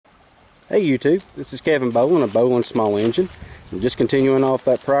Hey YouTube, this is Kevin Bowen of Bowen Small Engine. I'm just continuing off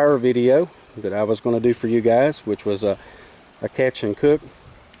that prior video that I was going to do for you guys, which was a catch and cook.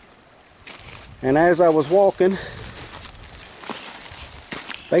 And as I was walking,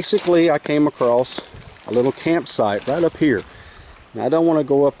 basically I came across a little campsite right up here. Now I don't want to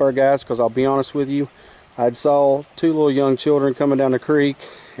go up there, guys, because I'll be honest with you, I saw two little young children coming down the creek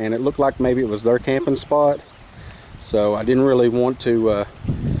and it looked like maybe it was their camping spot. So I didn't really want to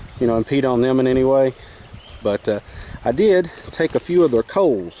impede on them in any way, but I did take a few of their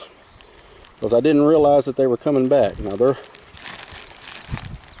coals because I didn't realize that they were coming back. Now their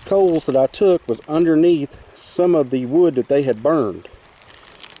coals that I took was underneath some of the wood that they had burned.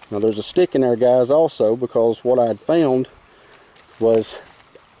 Now there's a stick in there, guys, also, because what I had found was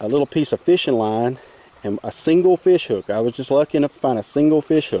a little piece of fishing line and a single fish hook. I was just lucky enough to find a single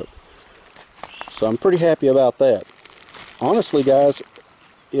fish hook, so I'm pretty happy about that. Honestly, guys,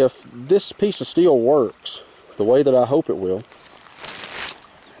 if this piece of steel works the way that I hope it will,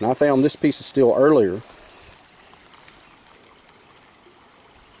 and I found this piece of steel earlier,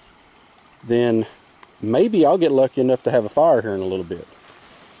 then maybe I'll get lucky enough to have a fire here in a little bit.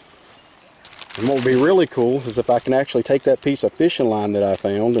 And what would be really cool is if I can actually take that piece of fishing line that I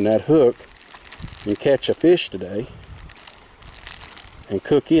found and that hook and catch a fish today and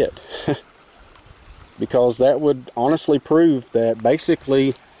cook it. Because that would honestly prove that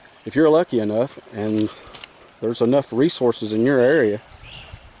basically, if you're lucky enough and there's enough resources in your area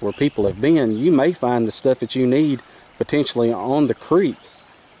where people have been, you may find the stuff that you need potentially on the creek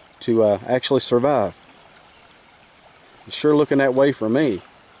to actually survive. It's sure looking that way for me.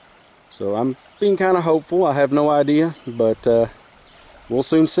 So I'm being kind of hopeful. I have no idea, but we'll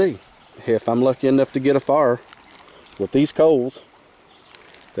soon see if I'm lucky enough to get a fire with these coals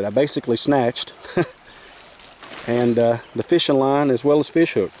that I basically snatched. And the fishing line as well as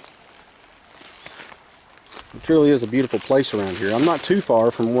fish hook. It truly is a beautiful place around here. I'm not too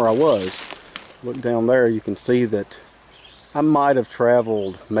far from where I was. Look down there, you can see that I might have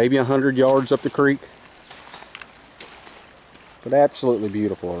traveled maybe 100 yards up the creek. But absolutely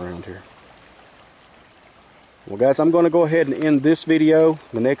beautiful around here. Well, guys, I'm going to go ahead and end this video.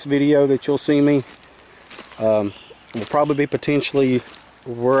 The next video that you'll see me will probably be potentially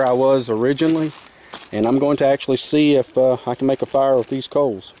where I was originally. And I'm going to actually see if I can make a fire with these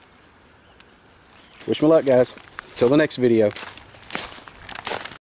coals. Wish me luck, guys. Till the next video.